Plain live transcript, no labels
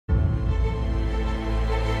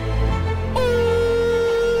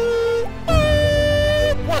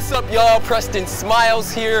What's up, y'all? Preston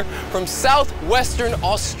Smiles here from southwestern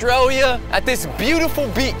Australia at this beautiful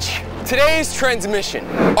beach. Today's transmission: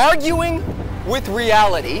 arguing with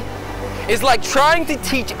reality is like trying to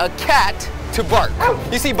teach a cat to bark.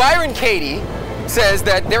 You see, Byron Katie says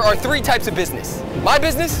that there are three types of business: my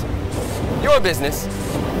business, your business,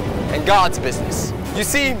 and God's business. You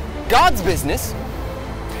see, God's business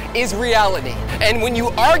is reality. And when you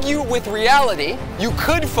argue with reality, you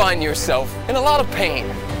could find yourself in a lot of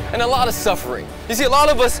pain and a lot of suffering. You see, a lot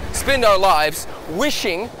of us spend our lives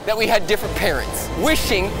wishing that we had different parents,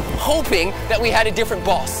 hoping that we had a different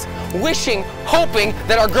boss, hoping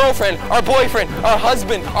that our girlfriend, our boyfriend, our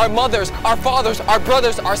husband, our mothers, our fathers, our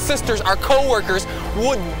brothers, our sisters, our co-workers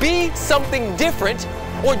would be something different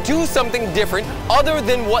or do something different other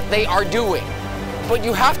than what they are doing. But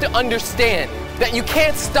you have to understand that you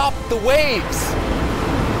can't stop the waves,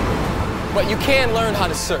 but you can learn how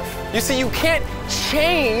to surf. You see, you can't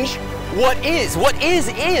change what is. What is.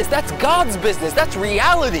 That's God's business. That's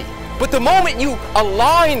reality. But the moment you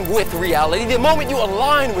align with reality, the moment you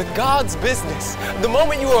align with God's business, the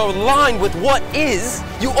moment you are aligned with what is,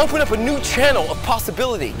 you open up a new channel of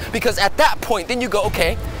possibility. Because at that point, then you go,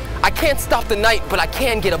 okay, I can't stop the night, but I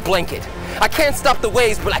can get a blanket. I can't stop the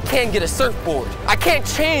waves, but I can get a surfboard. I can't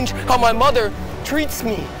change how my mother treats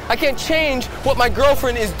me. I can't change what my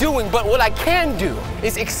girlfriend is doing, but what I can do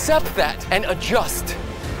is accept that and adjust.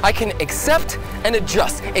 I can accept and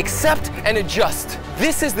adjust, accept and adjust.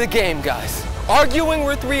 This is the game, guys. Arguing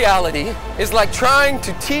with reality is like trying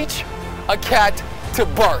to teach a cat to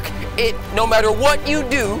bark. No matter what you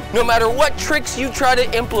do, no matter what tricks you try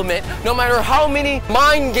to implement, no matter how many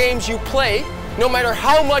mind games you play, no matter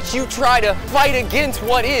how much you try to fight against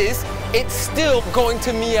what is, it's still going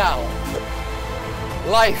to meow.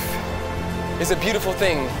 Life is a beautiful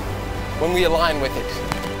thing when we align with it.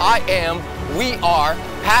 I am, we are,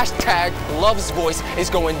 hashtag Love's Voice is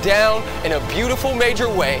going down in a beautiful major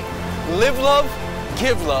way. Live love,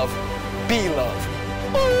 give love, be love.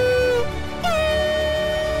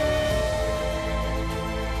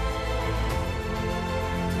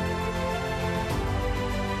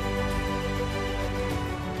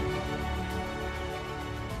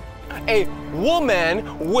 A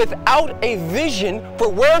woman without a vision for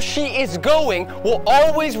where she is going will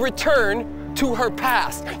always return to her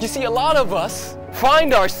past. You see, a lot of us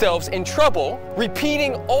find ourselves in trouble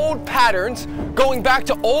repeating old patterns, going back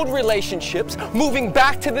to old relationships, moving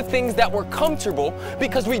back to the things that were comfortable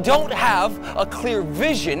because we don't have a clear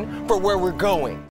vision for where we're going.